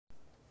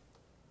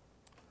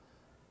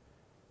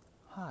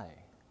Hi,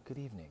 good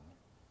evening,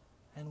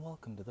 and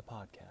welcome to the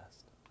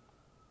podcast.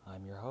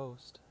 I'm your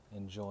host,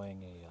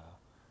 enjoying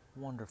a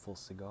wonderful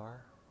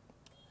cigar,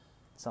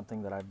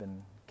 something that I've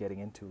been getting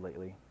into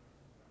lately.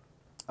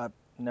 I've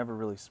never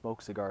really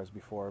smoked cigars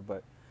before,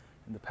 but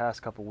in the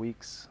past couple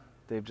weeks,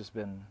 they've just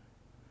been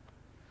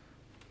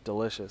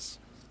delicious.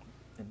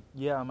 And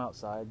yeah, I'm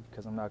outside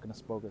because I'm not going to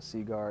smoke a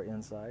cigar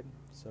inside,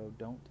 so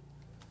don't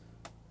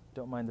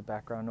mind the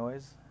background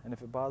noise. And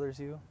if it bothers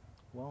you,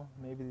 well,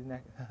 maybe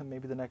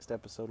the next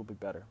episode will be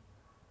better.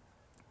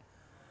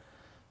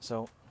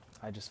 So,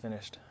 I just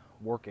finished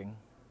working,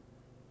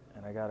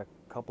 and I got a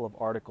couple of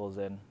articles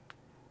in.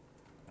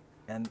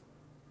 And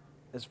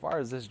as far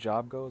as this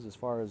job goes, as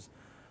far as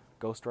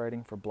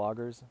ghostwriting for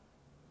bloggers,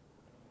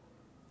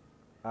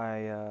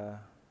 I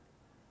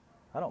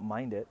don't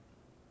mind it,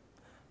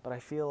 but I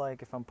feel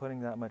like if I'm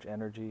putting that much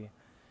energy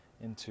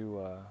into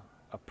a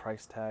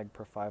price tag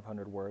per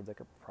 500 words, I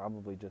could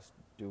probably just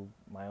do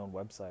my own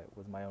website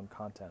with my own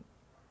content.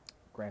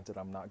 Granted,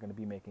 I'm not going to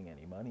be making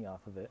any money off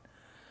of it,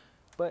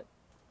 but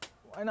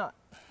why not?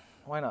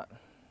 Why not?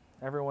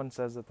 Everyone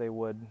says that they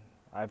would.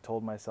 I've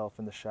told myself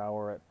in the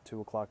shower at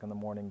 2 o'clock in the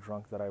morning,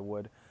 drunk, that I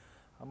would.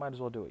 I might as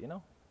well do it, you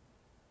know?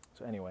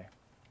 So anyway,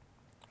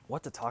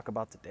 what to talk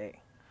about today?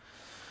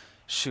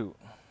 Shoot.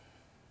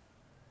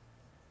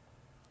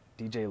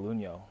 DJ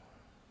LoonyToonyo.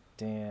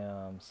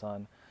 Damn,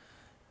 son.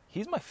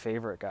 He's my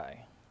favorite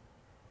guy.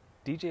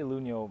 DJ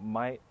LoonyToonyo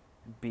might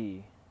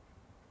be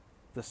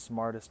the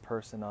smartest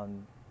person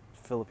on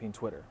Philippine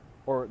Twitter,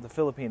 or the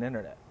Philippine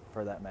internet,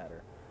 for that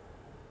matter.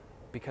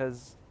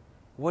 Because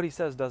what he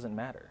says doesn't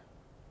matter.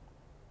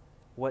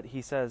 What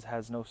he says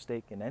has no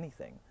stake in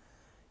anything.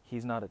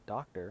 He's not a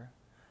doctor.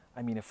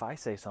 I mean, if I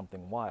say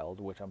something wild,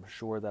 which I'm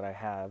sure that I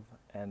have,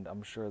 and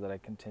I'm sure that I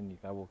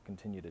will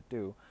continue to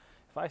do,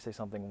 if I say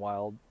something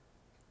wild,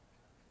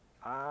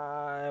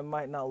 I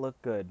might not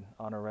look good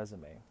on a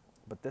resume.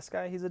 But this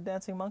guy, he's a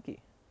dancing monkey.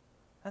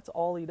 That's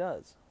all he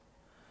does.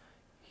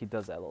 He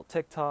does that little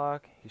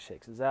TikTok, he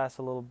shakes his ass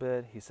a little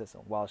bit, he says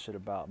some wild shit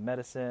about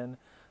medicine,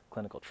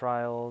 clinical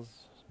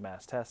trials,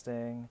 mass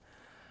testing,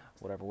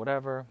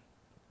 whatever.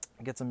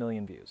 It gets 1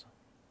 million views.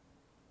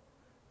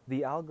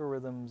 The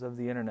algorithms of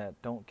the internet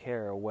don't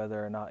care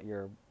whether or not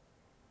you're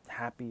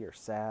happy or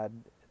sad.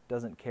 It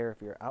doesn't care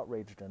if you're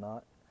outraged or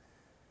not.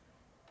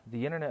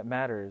 The internet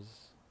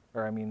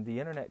the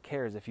internet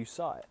cares if you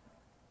saw it,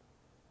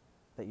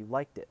 that you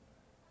liked it,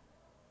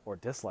 or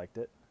disliked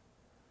it.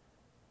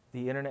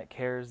 The internet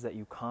cares that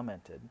you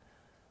commented.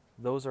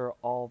 Those are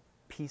all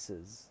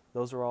pieces.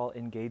 Those are all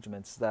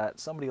engagements that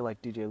somebody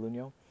like DJ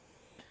LoonyToonyo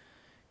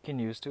can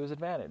use to his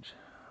advantage.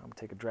 I'm going to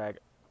take a drag.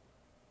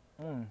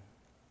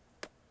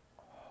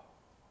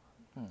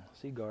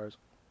 Cigars.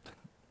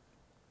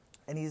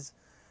 And he's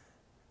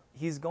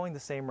going the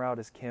same route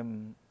as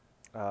Kim.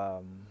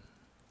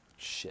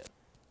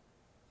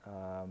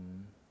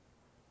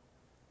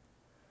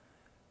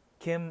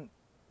 Kim,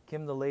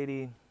 the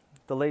lady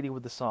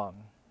with the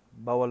song,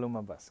 Bawa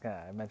Lumabas.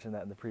 I mentioned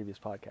that in the previous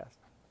podcast.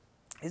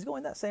 He's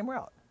going that same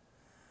route.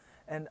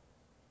 And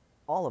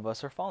all of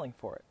us are falling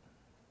for it.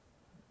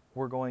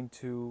 We're going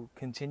to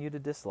continue to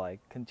dislike,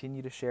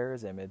 continue to share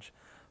his image,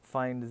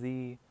 find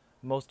the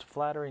most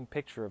flattering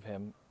picture of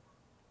him,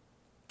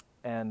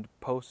 and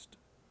post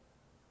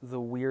the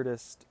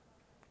weirdest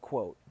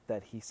quote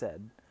that he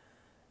said,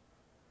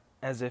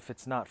 as if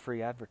it's not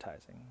free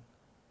advertising.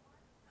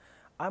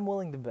 I'm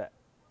willing to bet.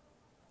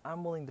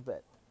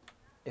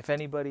 If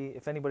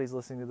anybody's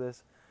listening to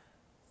this,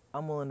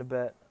 I'm willing to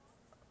bet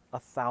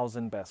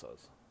 1,000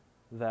 pesos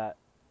that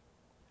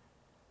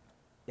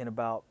in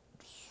about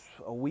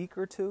a week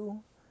or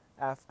two,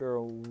 after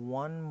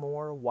one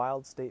more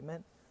wild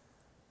statement,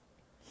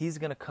 he's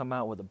going to come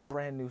out with a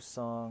brand new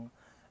song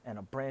and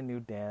a brand new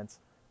dance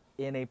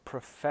in a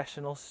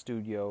professional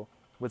studio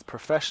with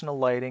professional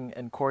lighting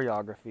and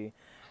choreography,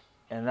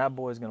 and that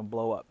boy's going to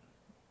blow up.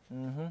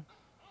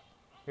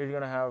 He's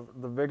going to have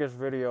the biggest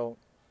video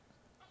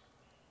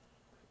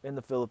in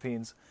the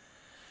Philippines.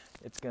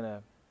 It's going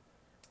to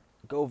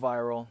go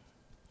viral.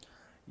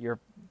 Your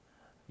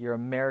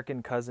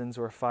American cousins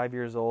who are 5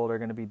 years old are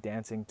going to be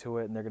dancing to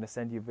it, and they're going to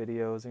send you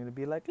videos. They're going to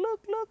be like, look,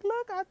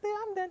 ate,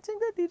 I'm dancing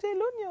to DJ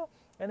LoonyToonyo.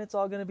 And it's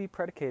all going to be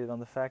predicated on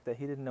the fact that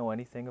he didn't know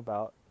anything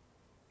about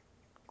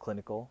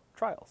clinical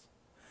trials.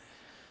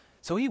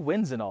 So he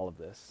wins in all of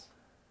this.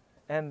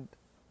 And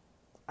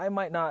I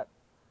might not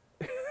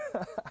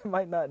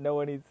know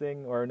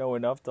anything or know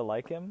enough to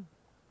like him,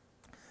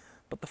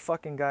 but the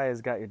fucking guy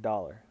has got your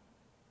dollar.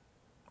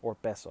 Or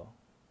peso.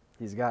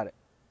 He's got it.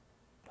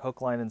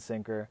 Hook, line, and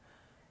sinker.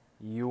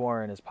 You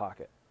are in his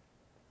pocket.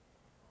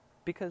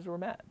 Because we're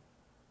mad.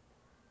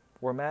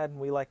 We're mad and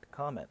we like to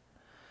comment.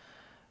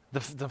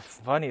 The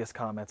funniest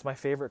comments, my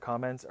favorite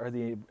comments, are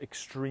the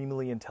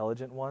extremely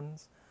intelligent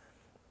ones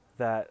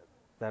that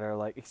are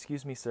like,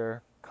 excuse me,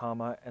 sir,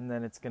 comma, and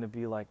then it's going to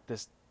be like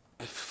this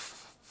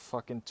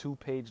fucking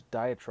 2-page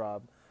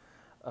diatribe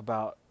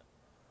about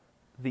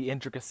the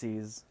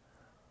intricacies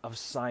of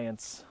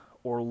science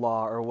or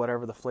law or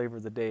whatever the flavor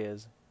of the day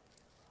is.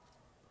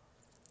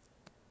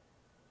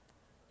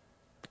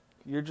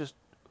 you're just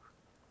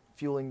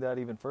fueling that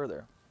even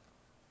further.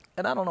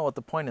 And I don't know what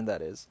the point in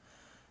that is.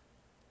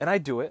 And I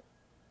do it.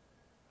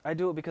 I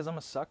do it because I'm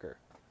a sucker.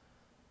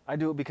 I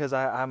do it because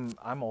I'm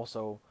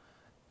also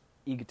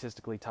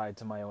egotistically tied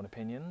to my own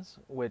opinions,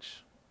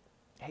 which,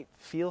 hey,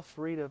 feel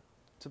free to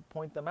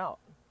point them out.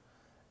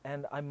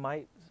 And I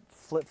might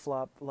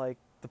flip-flop like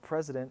the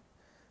president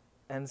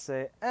and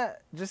say,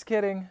 just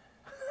kidding.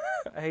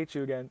 I hate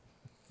you again.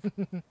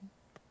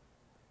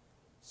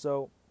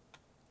 So,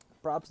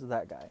 props to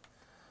that guy.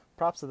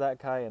 Props to that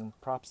guy, and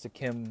props to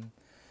Kim,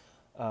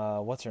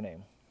 what's her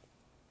name,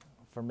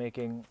 for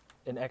making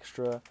an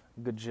extra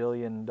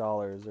gajillion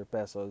dollars or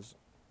pesos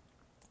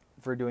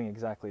for doing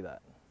exactly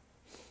that.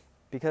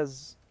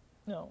 Because,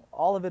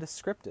 all of it is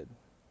scripted.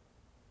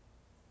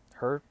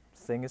 Her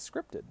thing is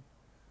scripted.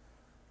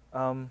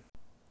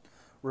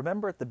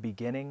 Remember at the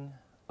beginning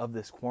of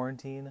this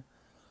quarantine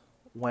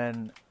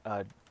when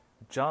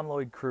John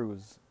Lloyd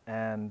Cruz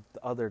and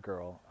the other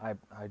girl, I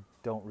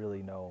don't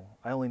really know.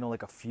 I only know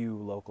like a few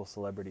local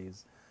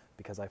celebrities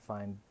because I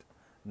find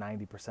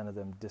 90% of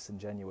them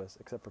disingenuous,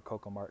 except for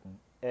Coco Martin.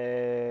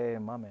 Hey,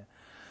 my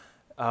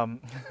man.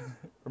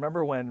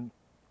 Remember when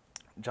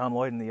John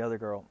Lloyd and the other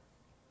girl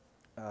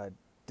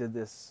did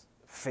this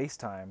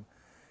FaceTime,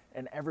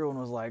 and everyone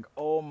was like,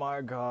 "Oh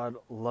my God,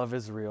 love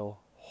is real.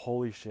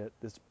 Holy shit,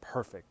 this is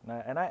perfect."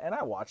 And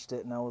I watched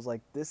it, and I was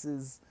like, "This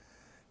is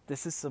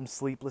some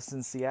Sleepless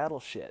in Seattle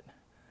shit.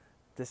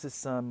 This is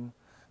some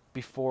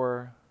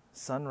before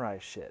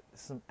sunrise shit.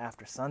 This is some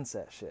after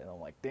sunset shit." And I'm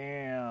like,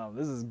 "Damn,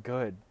 this is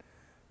good.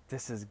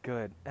 This is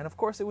good." And of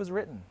course, it was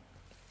written.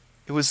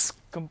 It was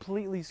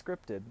completely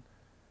scripted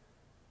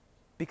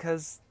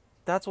because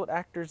that's what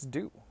actors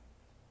do.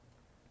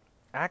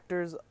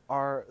 Actors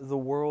are the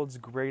world's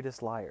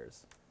greatest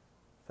liars.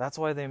 That's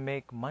why they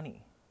make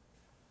money.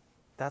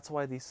 That's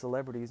why these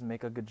celebrities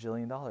make a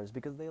gajillion dollars,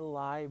 because they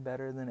lie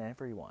better than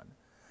everyone.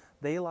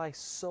 They lie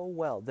so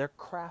well. Their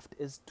craft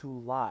is to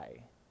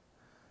lie.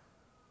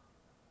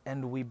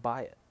 And we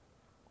buy it.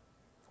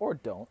 Or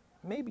don't.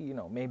 Maybe,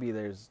 maybe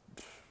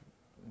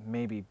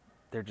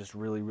they're just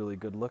really, really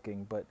good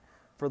looking. But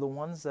for the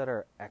ones that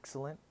are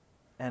excellent,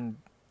 and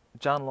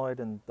John Lloyd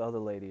and the other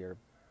lady are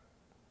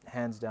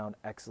hands down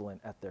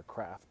excellent at their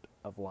craft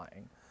of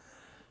lying.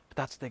 But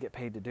that's what they get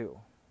paid to do.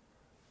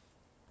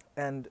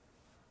 And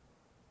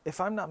if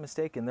I'm not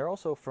mistaken, they're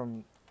also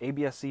from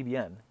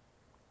ABS-CBN,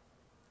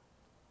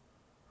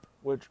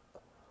 which,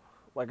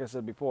 like I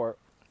said before,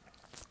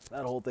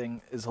 that whole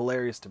thing is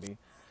hilarious to me.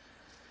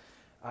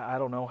 I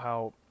don't know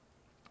how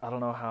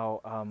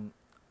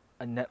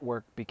a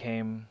network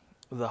became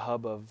the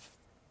hub of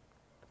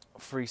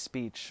free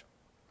speech,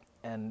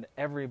 and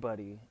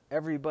everybody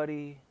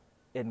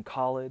in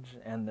college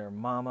and their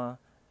mama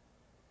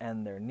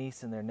and their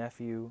niece and their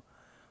nephew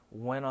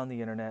went on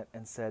the internet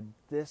and said,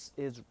 "This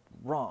is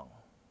wrong.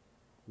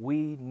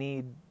 We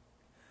need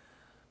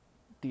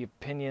the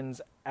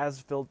opinions as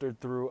filtered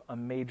through a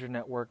major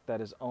network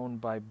that is owned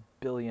by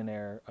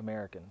billionaire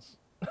Americans."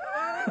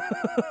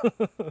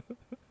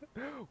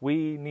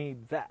 We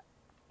need that.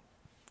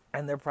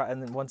 And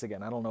and then once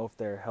again, I don't know if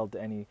they're held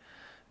to any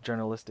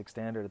journalistic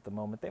standard at the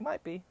moment. They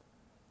might be.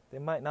 They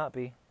might not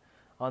be.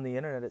 On the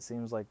internet, it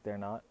seems like they're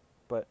not.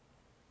 But,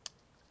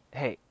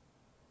 hey,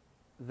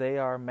 they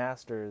are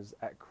masters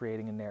at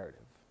creating a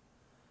narrative.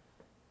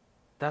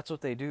 That's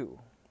what they do.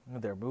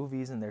 With their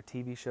movies and their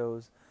TV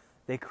shows,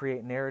 they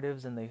create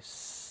narratives and they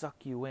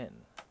suck you in.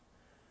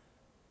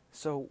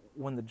 So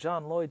when the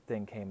John Lloyd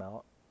thing came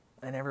out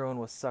and everyone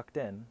was sucked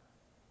in,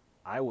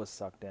 I was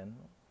sucked in.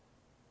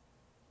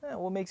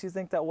 What makes you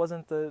think that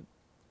wasn't the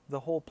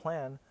whole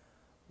plan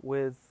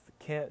with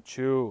Kim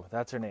Chu?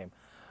 That's her name.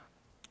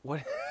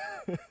 What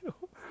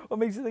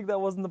makes you think that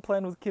wasn't the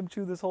plan with Kim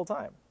Chu this whole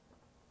time?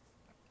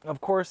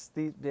 Of course,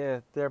 these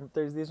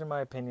are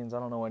my opinions. I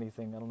don't know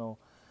anything. I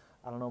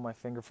don't know my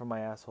finger from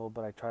my asshole,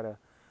 but I try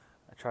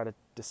to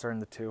discern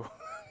the two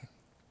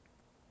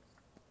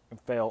and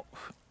fail.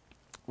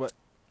 But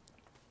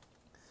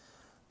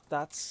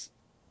that's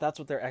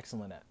what they're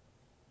excellent at.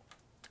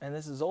 And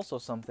this is also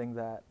something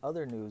that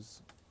other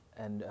news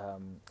and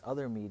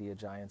other media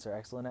giants are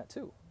excellent at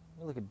too.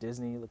 You look at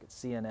Disney, look at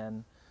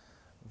CNN,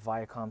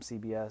 Viacom,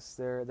 CBS.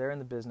 They're in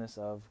the business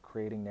of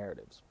creating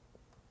narratives.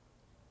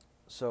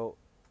 So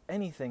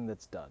anything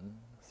that's done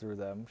through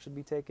them should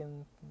be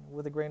taken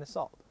with a grain of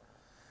salt.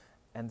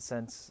 And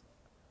since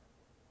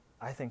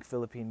I think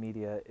Philippine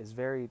media is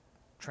very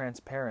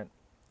transparent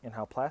in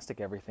how plastic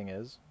everything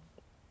is,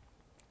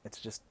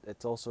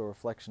 it's also a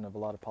reflection of a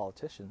lot of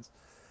politicians.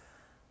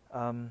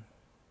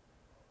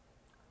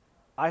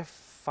 I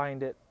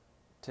find it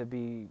to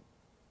be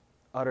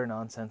utter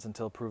nonsense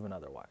until proven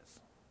otherwise.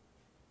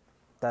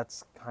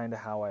 That's kind of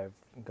how I've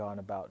gone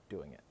about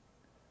doing it.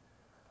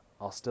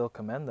 I'll still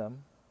commend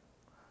them,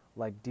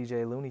 like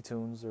DJ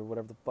LoonyToonz or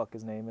whatever the fuck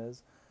his name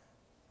is.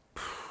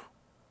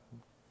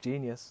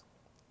 Genius.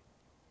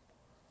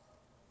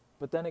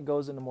 But then it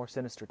goes into more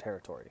sinister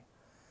territory.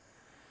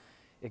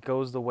 It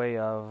goes the way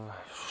of,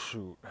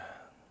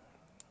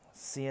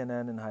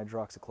 CNN and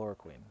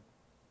hydroxychloroquine.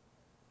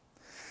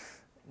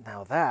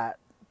 Now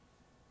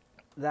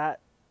that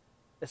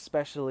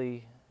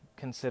especially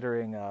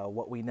considering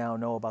what we now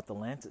know about the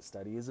Lancet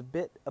study, is a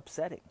bit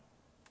upsetting.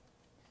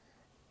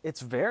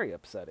 It's very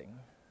upsetting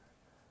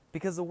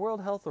because the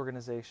World Health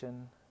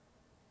Organization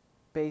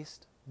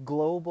based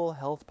global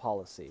health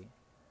policy,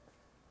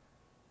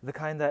 the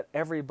kind that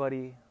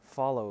everybody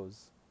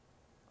follows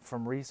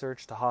from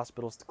research to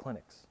hospitals to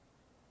clinics,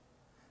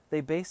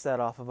 they base that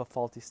off of a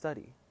faulty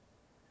study.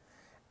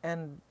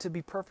 And to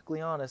be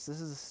perfectly honest, this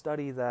is a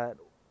study that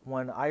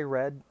when I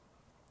read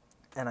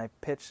and I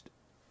pitched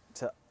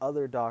to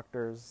other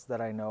doctors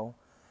that I know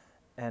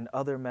and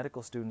other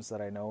medical students that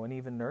I know and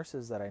even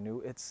nurses that I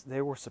knew,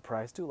 they were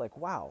surprised too. Like,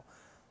 wow,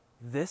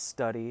 this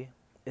study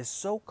is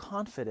so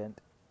confident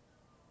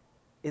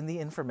in the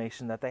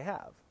information that they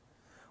have.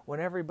 When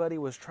everybody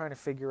was trying to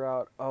figure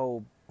out,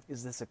 oh,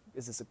 is this a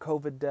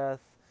COVID death?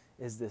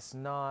 Is this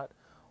not?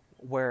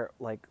 Where,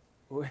 like,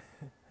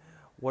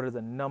 what are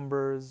the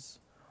numbers?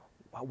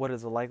 What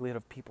is the likelihood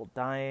of people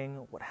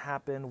dying? What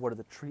happened? What are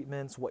the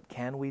treatments? What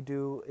can we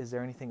do? Is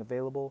there anything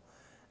available?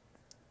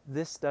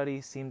 This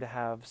study seemed to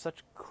have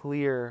such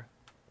clear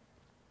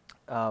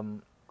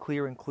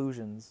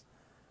inclusions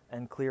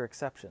and clear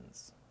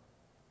exceptions.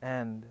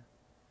 And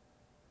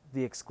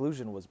the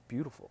exclusion was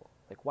beautiful.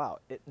 Like, wow,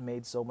 it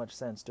made so much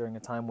sense during a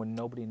time when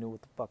nobody knew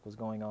what the fuck was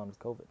going on with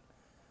COVID.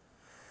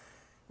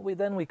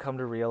 Then we come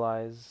to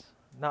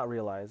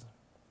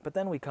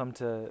then we come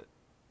to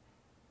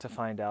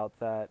find out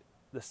that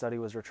the study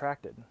was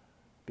retracted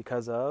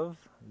because of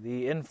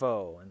the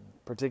info, and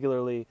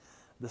particularly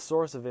the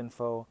source of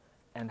info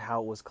and how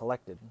it was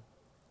collected.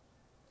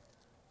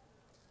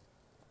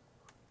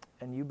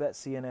 And you bet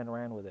CNN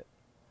ran with it.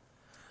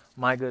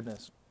 My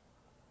goodness.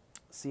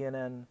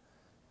 CNN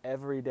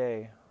every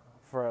day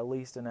for at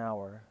least an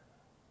hour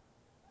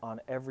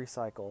on every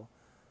cycle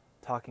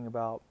talking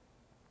about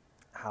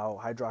how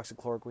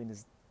hydroxychloroquine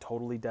is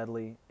totally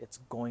deadly, it's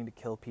going to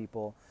kill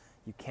people,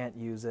 you can't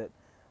use it.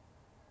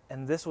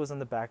 And this was in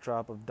the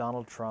backdrop of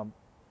Donald Trump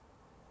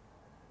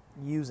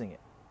using it.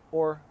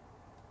 Or,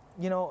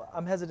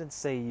 I'm hesitant to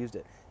say he used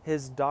it.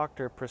 His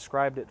doctor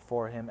prescribed it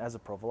for him as a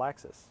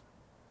prophylaxis.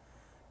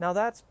 Now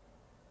that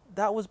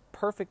was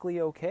perfectly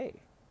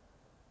okay.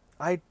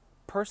 I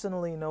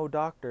personally know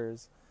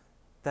doctors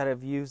that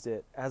have used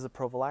it as a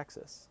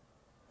prophylaxis.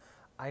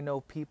 I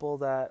know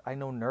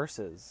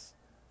nurses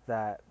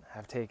that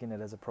have taken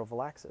it as a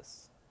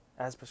prophylaxis,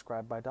 as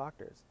prescribed by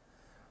doctors.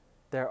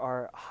 There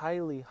are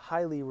highly,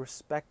 highly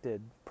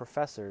respected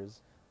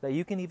professors that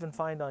you can even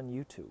find on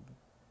YouTube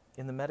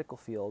in the medical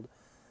field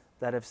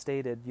that have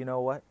stated, you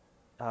know what,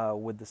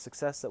 with the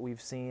success that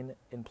we've seen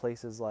in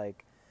places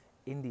like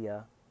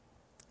India,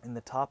 in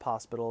the top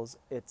hospitals,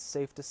 it's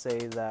safe to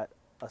say that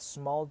a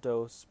small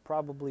dose,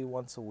 probably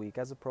once a week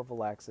as a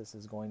prophylaxis,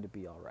 is going to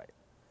be all right.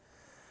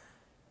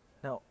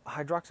 Now,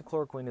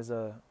 hydroxychloroquine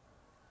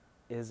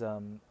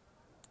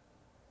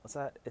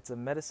it's a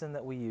medicine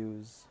that we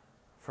use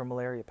for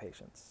malaria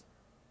patients.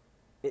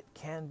 It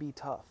can be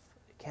tough.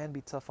 It can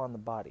be tough on the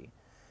body.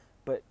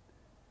 But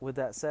with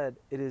that said,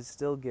 it is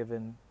still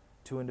given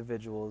to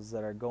individuals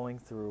that are going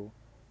through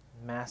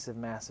massive,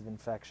 massive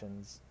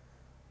infections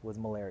with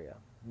malaria.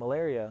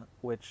 Malaria,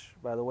 which,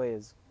 by the way,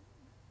 has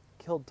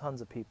killed tons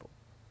of people.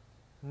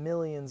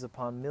 Millions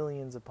upon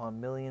millions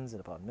upon millions and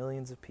upon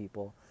millions of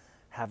people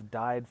have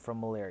died from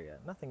malaria.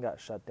 Nothing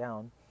got shut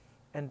down.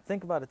 And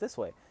think about it this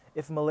way.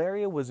 If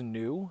malaria was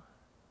new,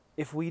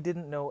 if we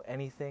didn't know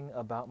anything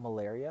about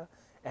malaria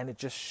and it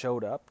just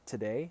showed up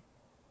today,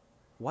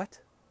 what?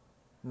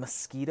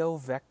 Mosquito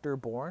vector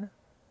borne?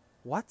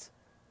 What?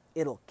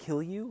 It'll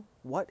kill you?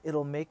 What?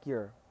 It'll make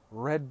your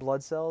red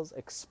blood cells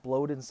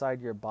explode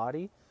inside your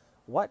body?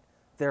 What?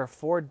 There are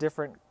 4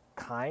 different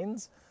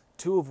kinds,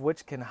 2 of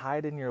which can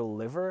hide in your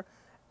liver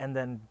and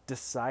then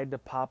decide to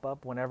pop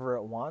up whenever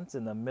it wants.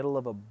 In the middle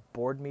of a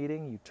board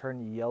meeting, you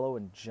turn yellow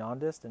and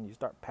jaundiced and you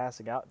start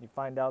passing out and you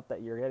find out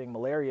that you're getting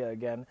malaria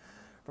again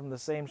from the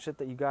same shit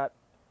that you got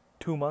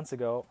 2 months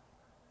ago.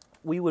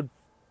 We would,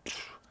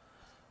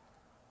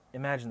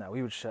 imagine that,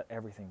 we would shut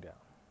everything down.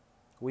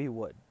 We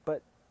would.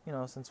 But,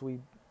 since we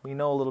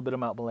know a little bit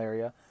about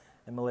malaria,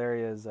 and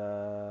malaria is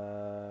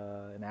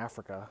in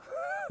Africa.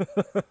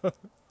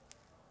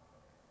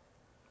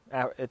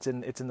 It's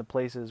in the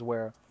places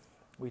where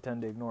we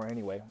tend to ignore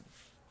anyway.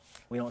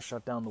 We don't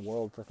shut down the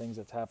world for things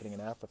that's happening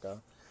in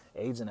Africa.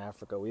 AIDS in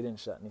Africa, we didn't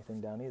shut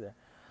anything down either.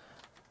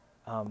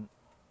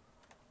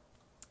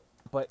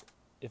 But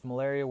if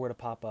malaria were to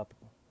pop up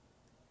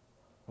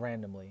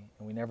randomly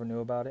and we never knew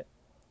about it,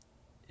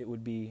 it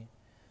would be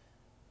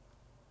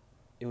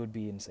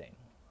insane.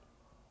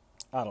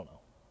 I don't know.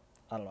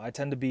 I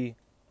tend to be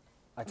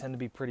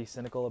pretty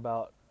cynical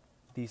about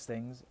these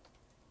things,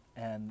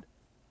 and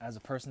as a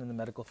person in the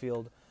medical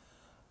field,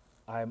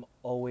 I'm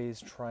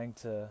always trying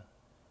to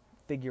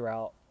figure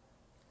out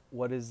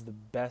what is the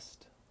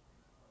best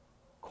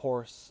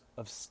course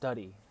of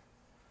study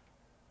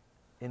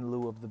in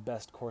lieu of the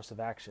best course of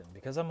action,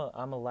 because I'm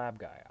a lab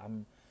guy.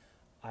 I'm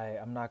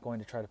not going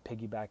to try to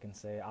piggyback and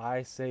say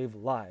I save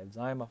lives.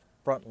 I'm a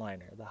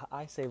frontliner. The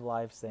I save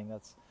lives thing,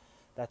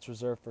 that's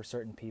reserved for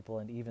certain people,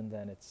 and even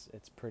then it's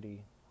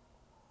pretty,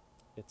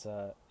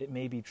 it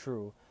may be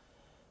true,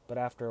 but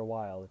after a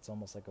while it's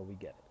almost like, oh, we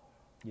get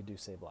it. You do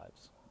save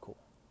lives. Cool.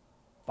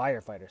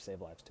 Firefighters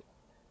save lives too.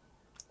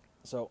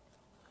 So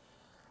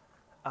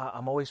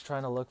I'm always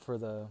trying to look for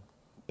the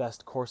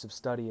best course of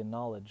study and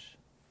knowledge.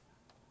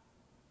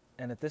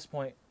 And at this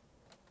point,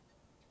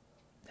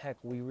 heck,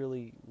 we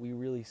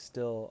really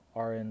still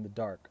are in the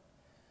dark.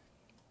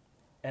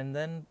 And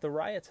then the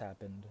riots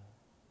happened.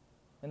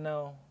 And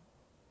now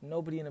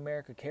nobody in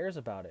America cares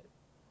about it.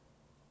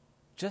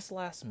 Just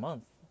last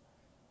month,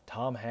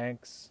 Tom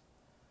Hanks,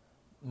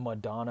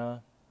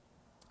 Madonna,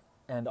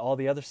 and all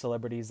the other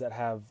celebrities that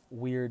have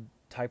weird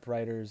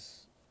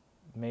typewriters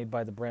made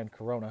by the brand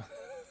Corona.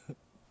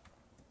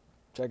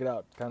 Check it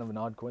out. Kind of an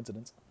odd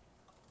coincidence.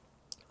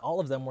 All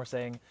of them were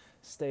saying,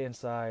 stay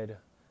inside,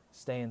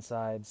 stay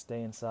inside,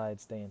 stay inside,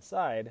 stay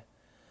inside,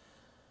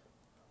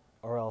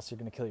 or else you're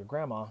going to kill your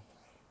grandma.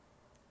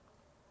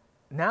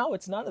 Now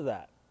it's none of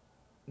that.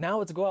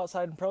 Now it's go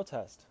outside and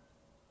protest.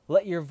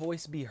 Let your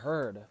voice be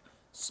heard.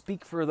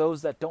 Speak for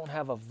those that don't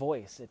have a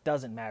voice. It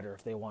doesn't matter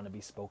if they want to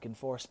be spoken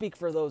for. Speak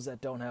for those that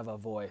don't have a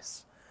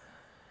voice.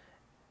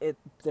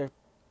 They're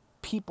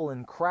people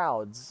in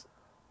crowds,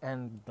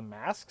 and the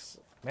masks,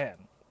 man,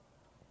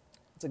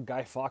 it's a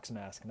Guy Fawkes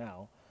mask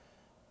now.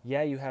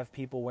 Yeah, you have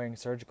people wearing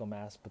surgical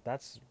masks, but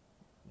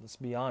let's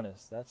be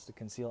honest, that's to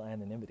conceal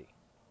anonymity.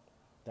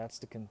 That's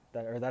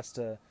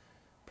to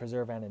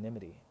preserve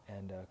anonymity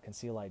and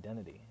conceal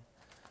identity.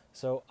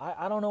 So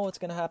I don't know what's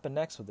going to happen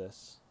next with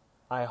this.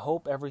 I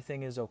hope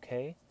everything is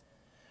okay,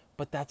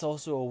 but that's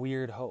also a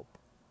weird hope.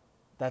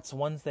 That's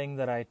one thing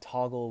that I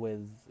toggle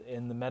with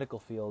in the medical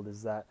field,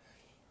 is that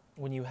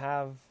when you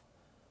have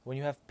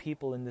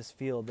people in this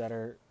field that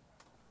are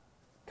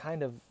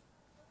kind of,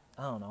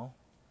 I don't know,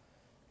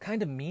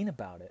 kind of mean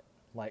about it.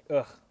 Like,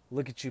 ugh,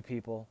 look at you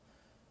people.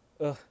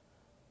 Ugh,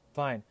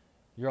 fine.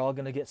 You're all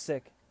going to get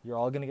sick. You're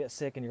all going to get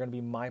sick and you're going to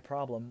be my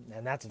problem.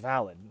 And that's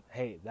valid.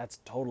 Hey, that's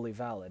totally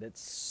valid. It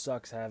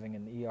sucks having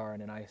an ER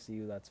and an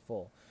ICU that's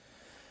full.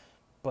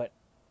 But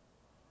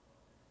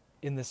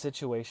in the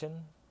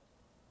situation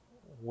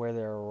where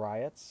there are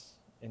riots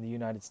in the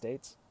United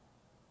States,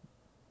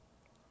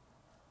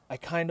 I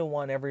kind of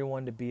want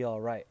everyone to be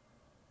all right.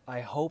 I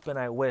hope and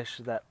I wish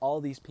that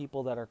all these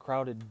people that are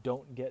crowded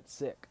don't get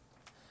sick.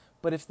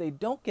 But if they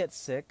don't get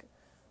sick,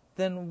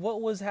 then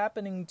what was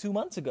happening 2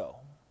 months ago?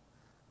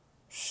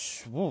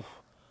 What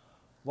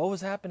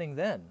was happening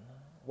then?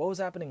 What was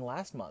happening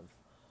last month?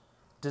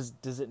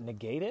 Does it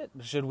negate it?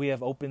 Should we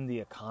have opened the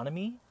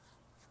economy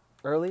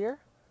earlier?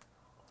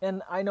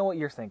 And I know what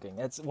you're thinking.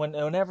 It's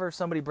whenever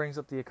somebody brings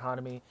up the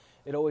economy,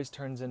 it always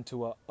turns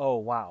into a, oh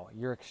wow,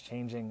 you're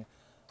exchanging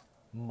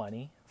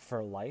money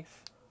for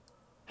life.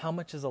 How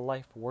much is a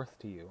life worth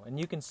to you? And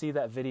you can see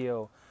that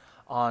video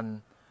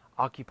on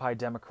Occupy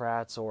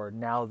Democrats or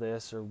Now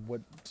This or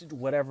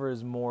whatever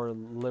is more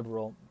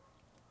liberal.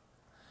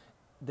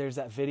 There's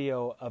that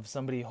video of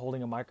somebody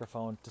holding a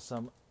microphone to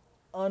some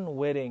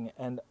unwitting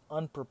and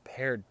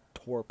unprepared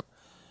twerp.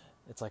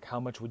 It's like, how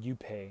much would you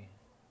pay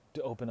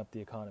to open up the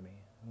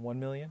economy? 1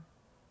 million?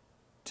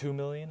 2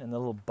 million? And the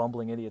little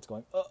bumbling idiot's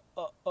going,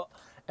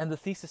 And the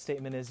thesis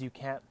statement is you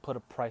can't put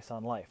a price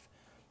on life.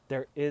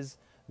 There is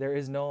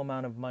no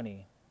amount of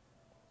money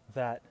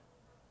that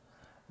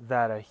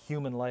a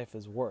human life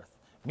is worth.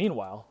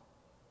 Meanwhile,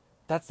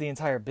 that's the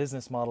entire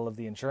business model of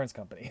the insurance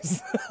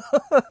companies.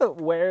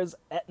 Where's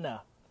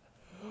Aetna?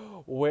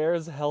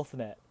 Where's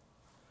HealthNet?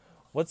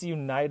 What's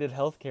United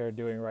Healthcare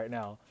doing right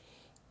now?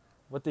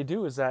 What they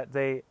do is that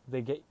they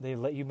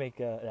let you make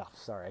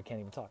I can't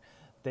even talk.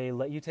 They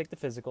let you take the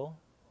physical.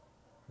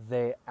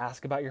 They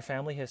ask about your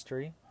family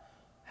history.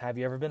 Have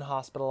you ever been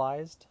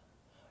hospitalized?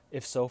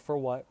 If so, for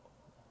what?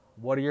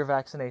 What are your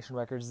vaccination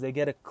records? They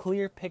get a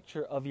clear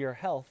picture of your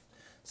health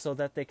so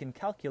that they can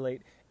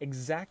calculate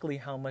exactly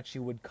how much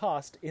you would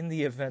cost in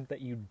the event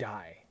that you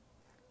die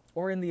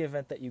or in the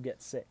event that you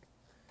get sick.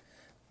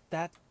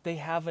 That they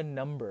have a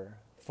number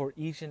for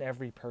each and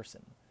every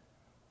person.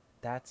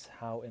 That's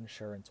how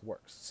insurance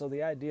works. So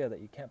the idea that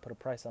you can't put a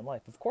price on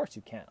life, of course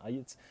you can't.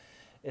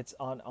 It's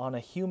on a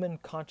human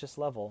conscious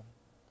level.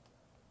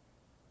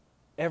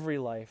 Every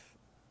life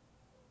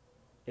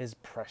is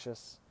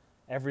precious.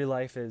 Every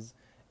life is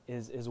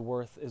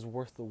worth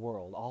the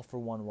world. All for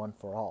one, one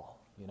for all,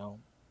 you know?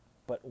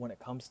 But when it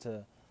comes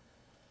to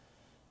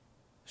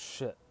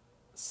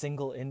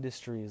single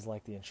industries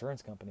like the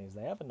insurance companies,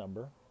 they have a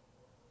number.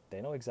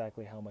 They know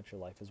exactly how much your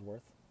life is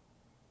worth.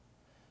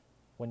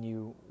 When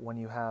you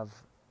have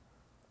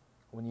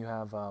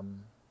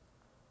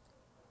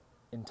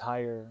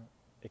entire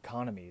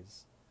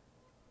economies,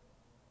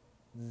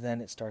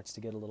 then it starts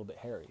to get a little bit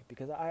hairy.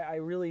 Because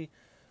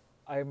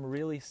I'm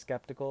really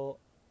skeptical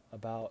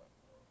about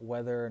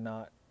whether or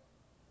not,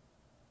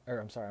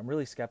 I'm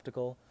really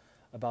skeptical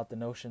about the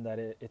notion that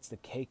it's the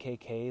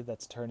KKK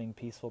that's turning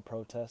peaceful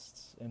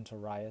protests into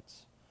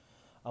riots.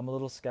 I'm a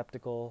little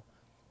skeptical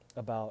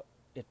about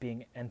it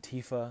being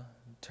Antifa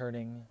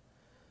turning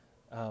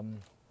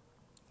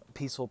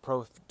peaceful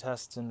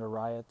protests into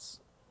riots.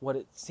 What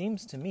it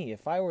seems to me,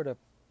 if I were to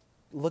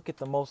look at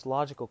the most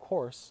logical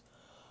course,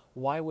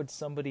 why would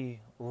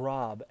somebody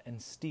rob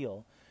and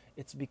steal?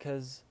 It's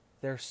because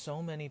there's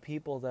so many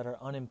people that are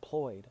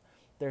unemployed.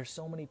 There's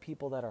so many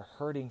people that are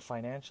hurting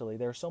financially.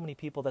 There are so many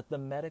people that the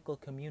medical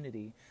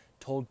community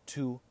told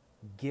to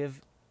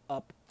give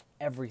up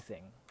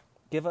everything.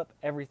 Give up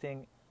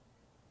everything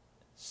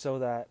so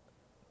that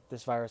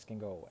this virus can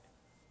go away.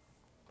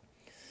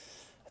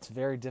 It's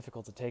very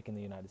difficult to take in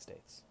the United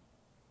States.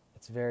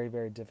 It's very,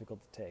 very difficult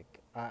to take.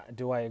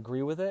 Do I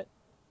agree with it?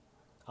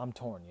 I'm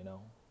torn,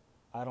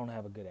 I don't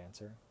have a good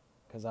answer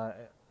because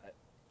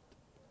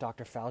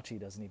Dr. Fauci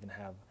doesn't even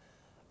have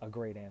a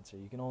great answer.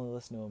 You can only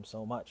listen to him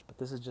so much, but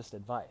this is just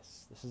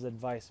advice. This is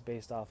advice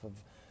based off of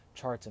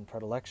charts and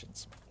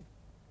predilections.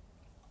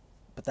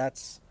 But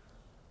that's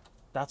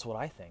what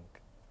I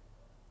think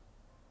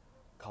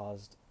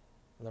caused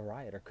the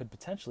riot, or could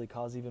potentially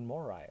cause even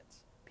more riots.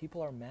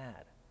 People are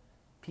mad.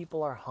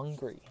 People are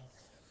hungry.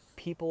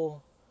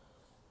 People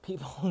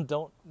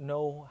don't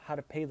know how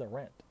to pay the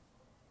rent.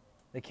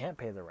 They can't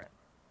pay the rent.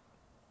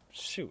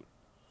 Shoot.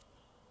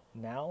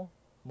 Now,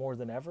 more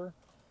than ever,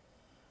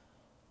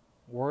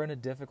 we're in a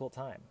difficult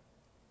time.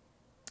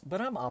 But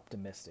I'm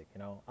optimistic,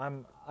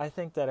 I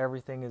think that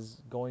everything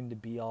is going to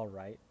be all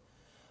right.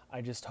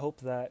 I just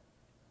hope that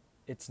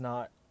it's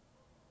not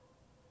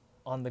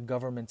on the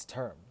government's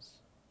terms.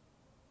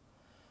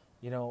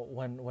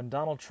 When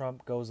Donald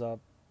Trump goes up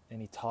and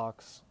he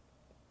talks,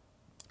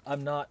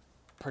 I'm not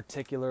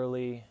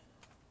particularly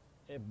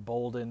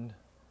emboldened,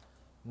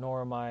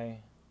 nor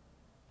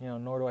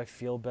do I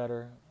feel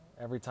better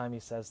every time he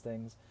says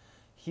things.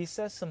 He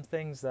says some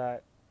things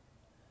that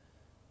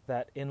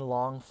in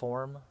long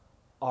form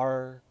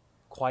are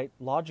quite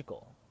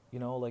logical.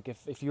 Like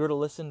if you were to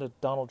listen to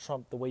Donald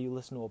Trump the way you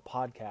listen to a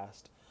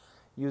podcast,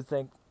 you'd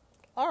think,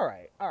 all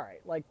right,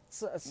 like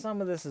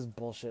some of this is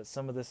bullshit,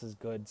 some of this is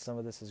good, some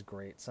of this is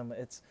great.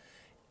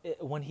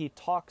 When he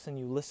talks and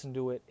you listen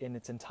to it in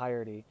its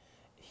entirety,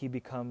 he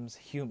becomes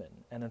human.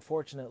 And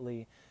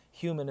unfortunately,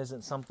 human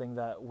isn't something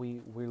that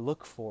we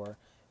look for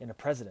in a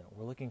president.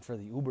 We're looking for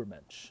the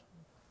Ubermensch.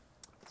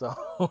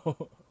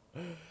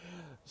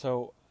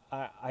 So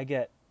I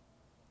get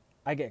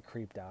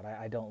creeped out.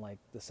 I don't like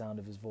the sound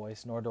of his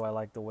voice, nor do I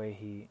like the way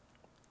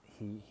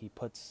he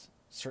puts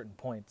certain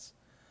points.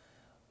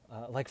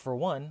 Like for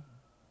one,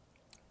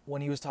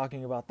 when he was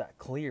talking about that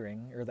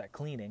cleaning,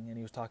 and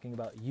he was talking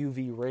about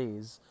UV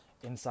rays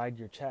inside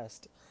your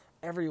chest,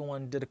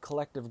 everyone did a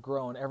collective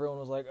groan. Everyone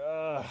was like,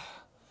 ugh,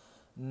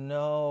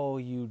 no,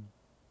 you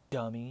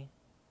dummy.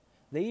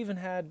 They even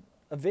had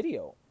a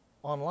video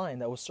online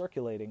that was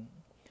circulating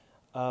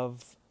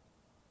of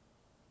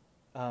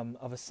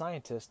a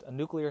scientist, a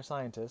nuclear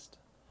scientist,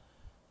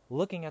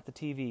 looking at the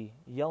TV,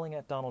 yelling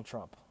at Donald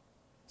Trump,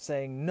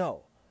 saying,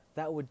 no,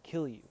 that would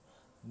kill you.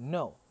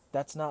 No,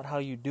 that's not how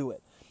you do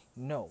it.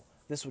 No,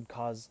 this would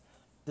cause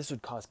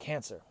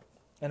cancer.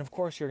 And of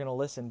course you're going to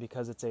listen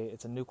because it's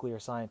a nuclear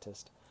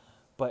scientist.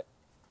 But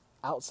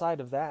outside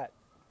of that,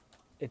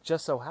 it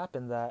just so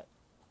happened that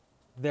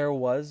there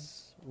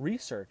was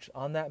research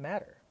on that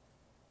matter.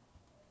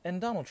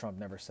 And Donald Trump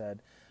never said,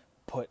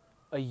 put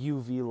a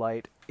UV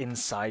light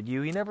inside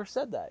you. He never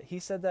said that. He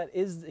said that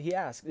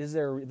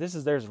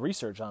there's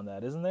research on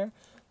that, isn't there?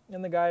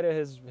 And the guy to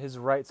his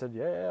right said,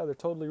 yeah, they're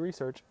totally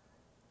research.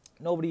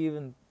 Nobody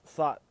even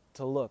thought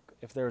to look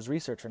if there was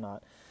research or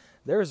not.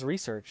 There is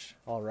research,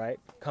 all right,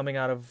 coming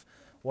out of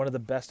one of the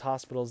best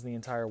hospitals in the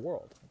entire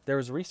world. There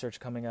is research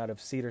coming out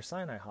of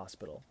Cedars-Sinai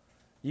Hospital.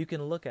 You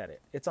can look at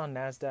it. It's on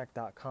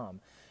NASDAQ.com.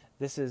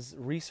 This is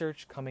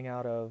research coming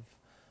out of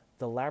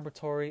the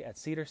laboratory at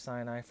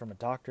Cedars-Sinai from a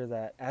doctor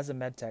that, as a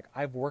med tech,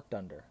 I've worked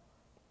under.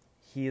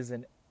 He is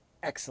an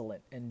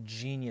excellent and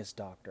genius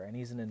doctor, and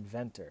he's an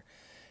inventor.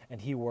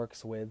 And he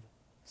works with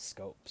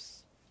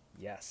scopes.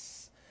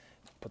 Yes.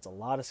 Puts a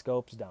lot of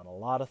scopes down a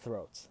lot of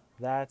throats.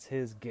 That's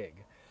his gig.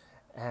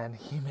 And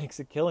he makes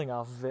a killing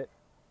off of it.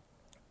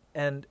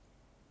 And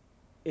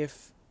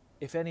if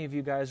any of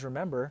you guys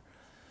remember,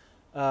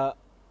 a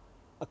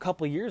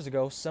couple years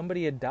ago,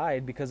 somebody had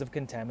died because of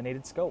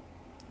contaminated scope.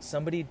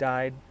 Somebody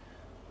died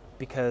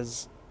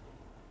because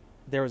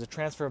there was a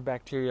transfer of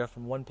bacteria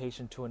from one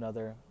patient to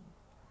another.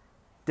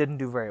 Didn't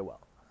do very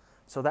well.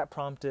 So that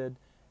prompted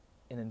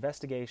an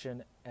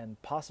investigation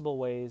and possible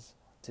ways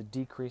to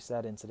decrease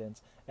that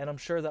incidence. And I'm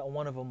sure that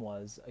one of them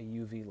was a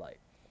UV light.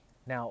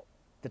 Now,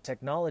 the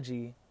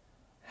technology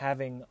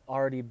having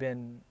already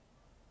been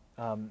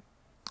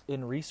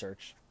in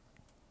research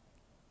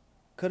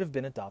could have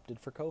been adopted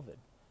for COVID.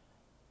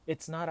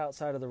 It's not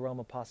outside of the realm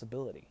of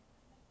possibility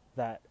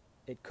that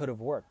it could have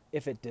worked.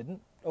 If it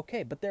didn't,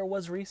 okay, but there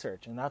was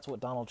research, and that's what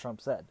Donald Trump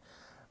said.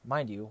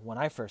 Mind you, when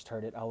I first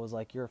heard it, I was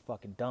like, you're a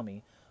fucking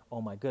dummy.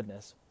 Oh my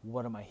goodness,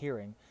 what am I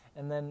hearing?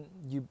 And then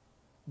you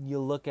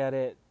look at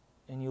it,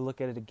 and you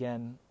look at it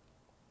again,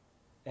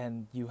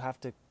 and you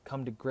have to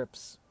come to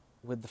grips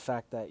with the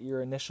fact that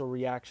your initial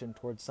reaction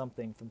towards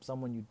something from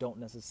someone you don't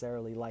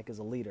necessarily like as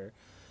a leader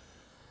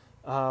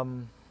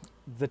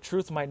the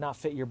truth might not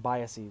fit your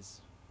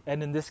biases.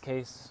 And in this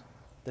case,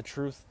 the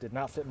truth did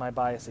not fit my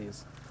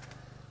biases.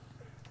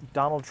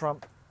 Donald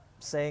Trump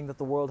saying that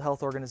the World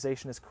Health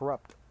Organization is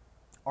corrupt.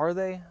 Are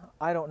they?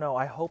 I don't know.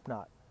 I hope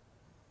not.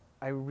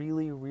 I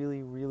really,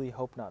 really, really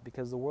hope not,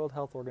 because the World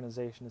Health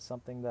Organization is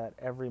something that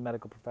every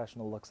medical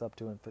professional looks up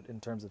to in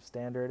terms of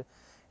standard,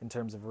 in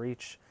terms of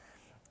reach.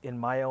 In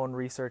my own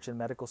research in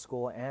medical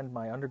school and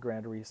my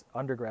undergrad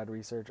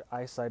research,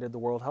 I cited the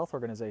World Health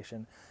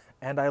Organization,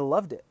 and I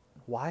loved it.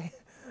 Why?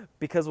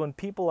 Because when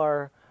people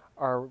are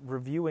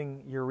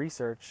reviewing your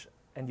research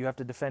and you have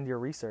to defend your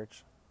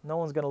research, no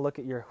one's going to look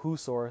at your WHO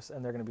source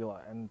and they're going to be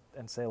like,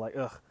 and say like,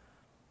 ugh,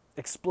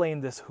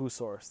 explain this WHO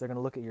source. They're going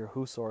to look at your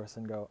WHO source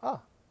and go,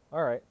 ah,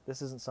 all right,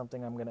 this isn't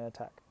something I'm going to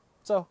attack.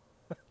 So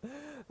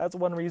that's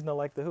one reason I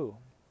like the WHO.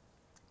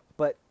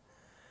 But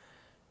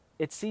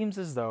it seems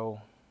as though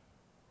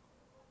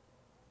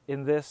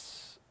in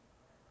this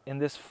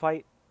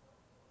fight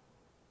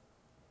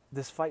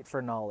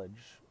for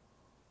knowledge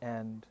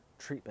and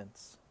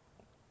treatments,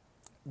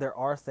 there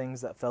are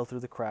things that fell through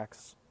the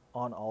cracks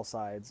on all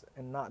sides,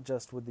 and not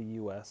just with the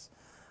U.S.,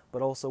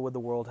 but also with the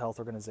World Health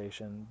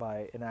Organization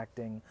by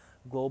enacting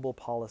global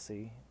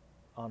policy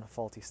on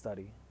faulty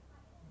study.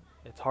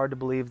 It's hard to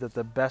believe that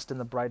the best and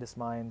the brightest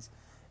minds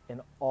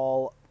in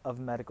all of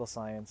medical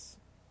science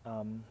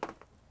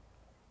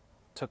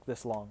took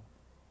this long.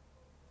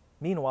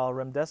 Meanwhile,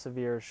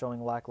 remdesivir is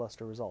showing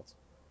lackluster results.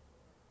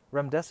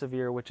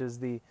 Remdesivir, which is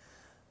the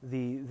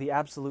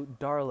absolute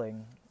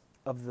darling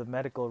of the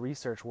medical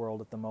research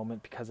world at the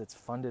moment because it's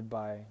funded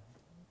by,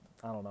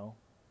 I don't know,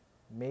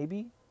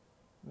 maybe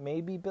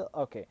Bill.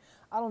 Okay,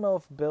 I don't know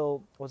if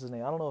Bill, what's his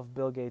name? I don't know if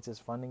Bill Gates is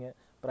funding it,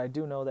 but I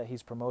do know that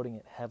he's promoting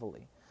it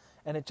heavily.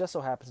 And it just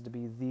so happens to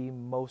be the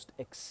most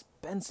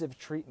expensive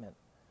treatment.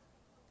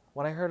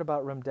 When I heard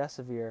about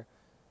remdesivir,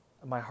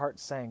 my heart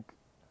sank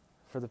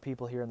for the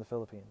people here in the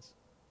Philippines.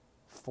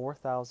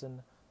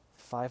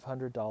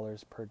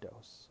 $4,500 per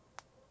dose.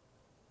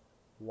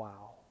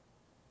 Wow.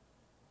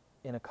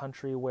 In a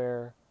country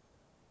where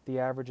the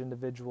average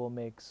individual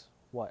makes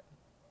what?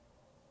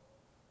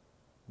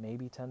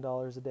 Maybe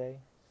 $10 a day.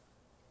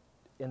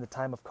 In the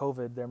time of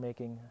COVID, they're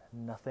making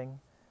nothing.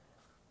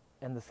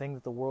 And the thing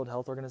that the World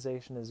Health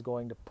Organization is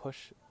going to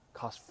push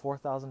costs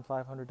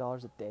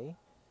 $4,500 a day?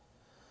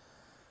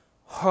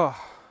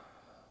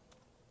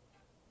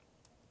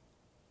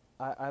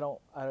 I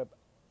don't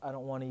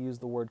want to use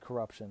the word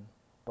corruption,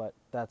 but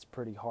that's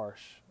pretty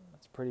harsh.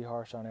 That's pretty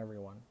harsh on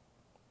everyone.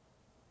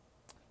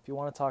 If you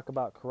want to talk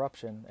about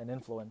corruption and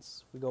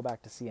influence, we go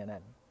back to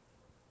CNN.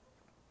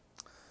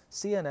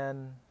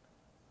 CNN,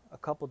 a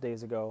couple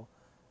days ago,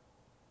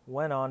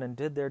 went on and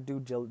did their due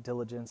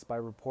diligence by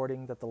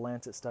reporting that the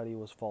Lancet study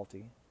was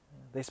faulty.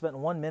 They spent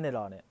 1 minute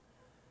on it,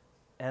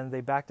 and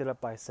they backed it up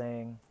by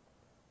saying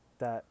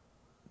that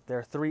there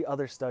are 3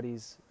 other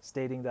studies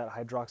stating that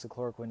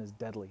hydroxychloroquine is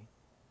deadly.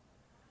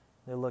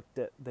 They looked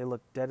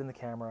dead in the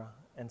camera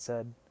and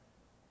said,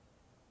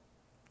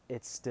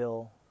 it's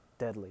still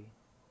deadly.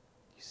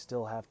 You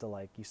still have to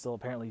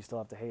apparently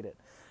have to hate it.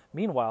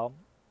 Meanwhile,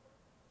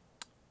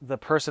 the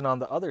person on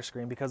the other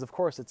screen, because of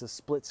course it's a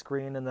split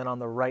screen, and then on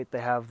the right they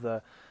have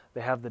the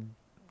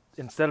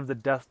instead of the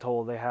death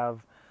toll, they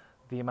have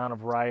the amount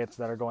of riots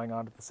that are going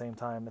on at the same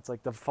time. It's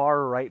like the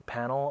far right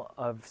panel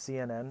of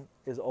CNN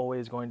is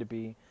always going to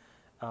be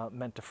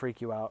meant to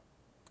freak you out,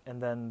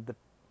 and then the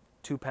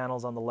 2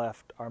 panels on the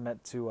left are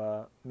meant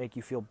to make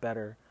you feel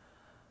better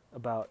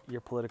about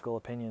your political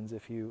opinions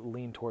if you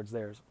lean towards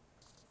theirs.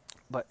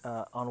 But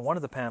on one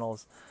of the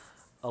panels,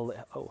 oh,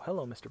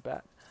 hello, Mr.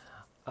 Bat.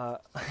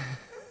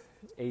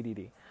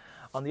 ADD.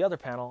 On the other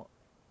panel,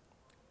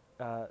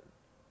 the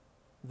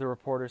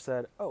reporter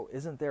said, oh,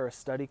 isn't there a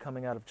study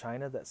coming out of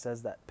China that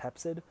says that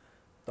Pepcid,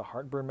 the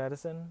heartburn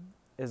medicine,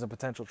 is a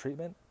potential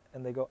treatment?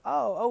 And they go,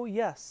 oh,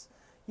 yes,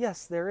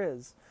 there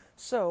is.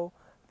 So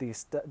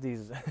these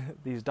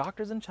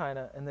doctors in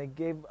China, and they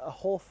gave a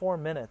whole 4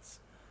 minutes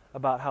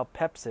about how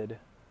Pepcid,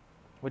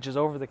 which is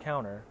over the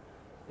counter,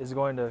 is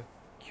going to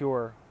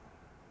cure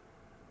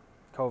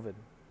COVID.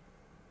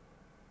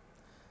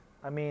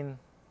 I mean,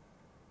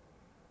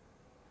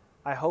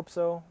 I hope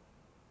so,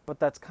 but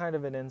that's kind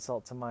of an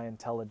insult to my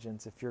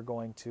intelligence if you're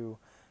going to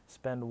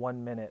spend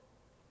 1 minute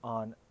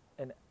on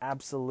an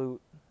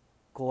absolute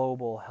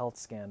global health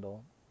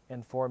scandal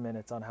and 4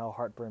 minutes on how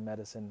heartburn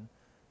medicine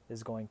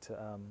is going to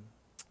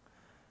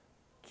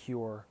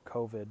cure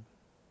COVID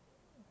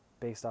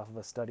based off of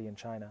a study in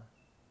China.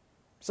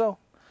 So,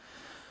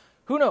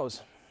 who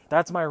knows?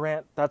 That's my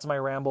rant. That's my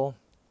ramble.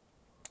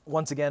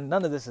 Once again,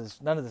 none of this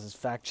is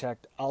fact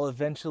checked. I'll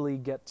eventually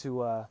get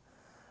to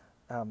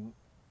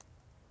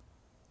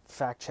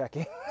fact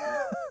checking.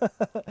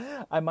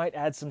 I might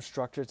add some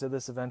structure to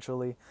this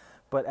eventually,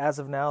 but as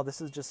of now, this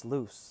is just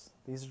loose.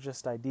 These are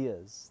just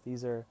ideas.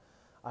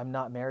 I'm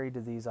not married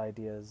to these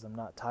ideas. I'm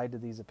not tied to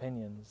these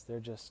opinions.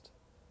 They're just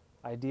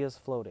ideas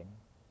floating.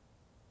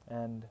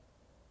 And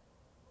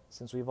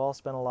since we've all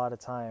spent a lot of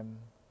time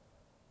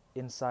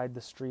inside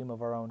the stream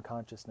of our own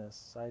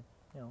consciousness,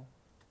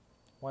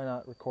 why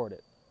not record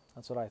it?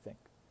 That's what I think.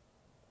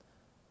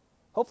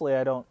 Hopefully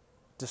I don't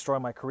destroy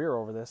my career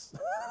over this.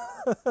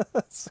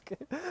 Okay.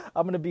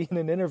 I'm going to be in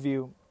an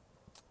interview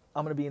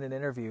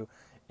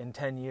in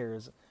 10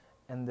 years,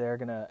 and they're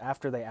going to,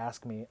 after they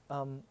ask me,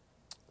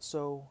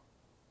 so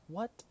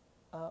what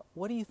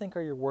do you think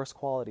are your worst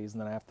qualities?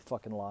 And then I have to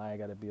fucking lie. I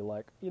got to be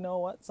like, you know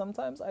what?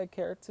 Sometimes I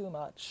care too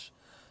much.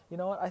 You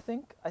know what? I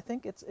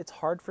think it's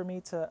hard for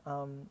me to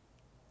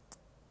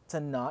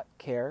not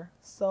care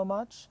so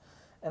much,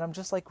 and I'm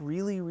just like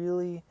really,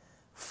 really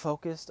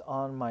focused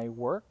on my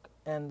work,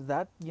 and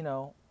that,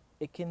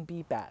 it can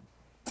be bad.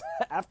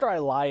 After I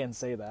lie and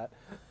say that,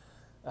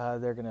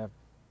 they're going to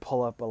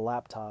pull up a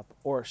laptop,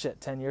 or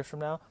 10 years from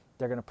now,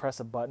 they're going to press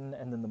a button,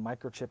 and then the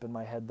microchip in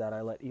my head that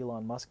I let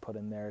Elon Musk put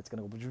in there, it's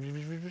going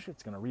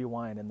to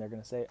rewind, and they're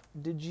going to say,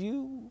 did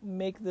you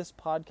make this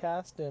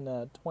podcast in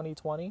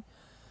 2020?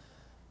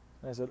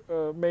 And I said,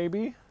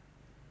 maybe.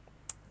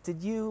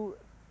 Did you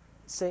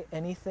say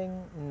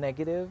anything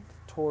negative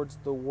towards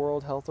the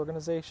World Health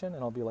Organization?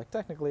 And I'll be like,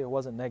 technically it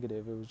wasn't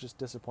negative, it was just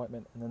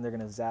disappointment. And then they're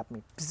going to zap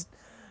me,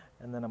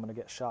 and then I'm going to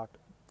get shocked,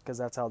 because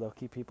that's how they'll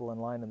keep people in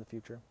line in the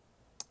future.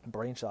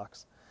 Brain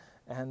shocks.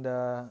 And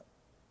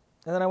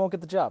then I won't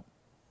get the job.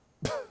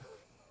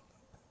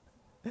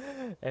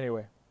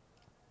 Anyway,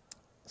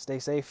 stay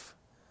safe.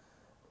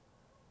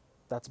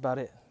 That's about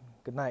it.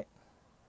 Good night.